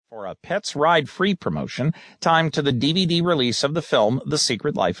for a Pets Ride Free promotion timed to the DVD release of the film The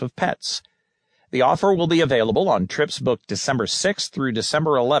Secret Life of Pets. The offer will be available on trips booked December 6th through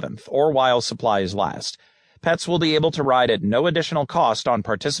December 11th or while supplies last. Pets will be able to ride at no additional cost on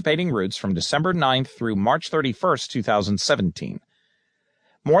participating routes from December 9th through March 31st, 2017.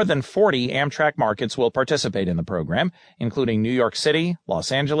 More than 40 Amtrak markets will participate in the program, including New York City,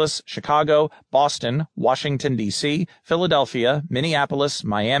 Los Angeles, Chicago, Boston, Washington, D.C., Philadelphia, Minneapolis,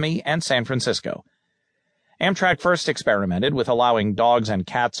 Miami, and San Francisco. Amtrak first experimented with allowing dogs and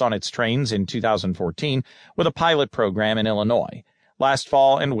cats on its trains in 2014 with a pilot program in Illinois. Last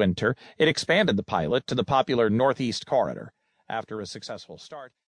fall and winter, it expanded the pilot to the popular Northeast Corridor. After a successful start,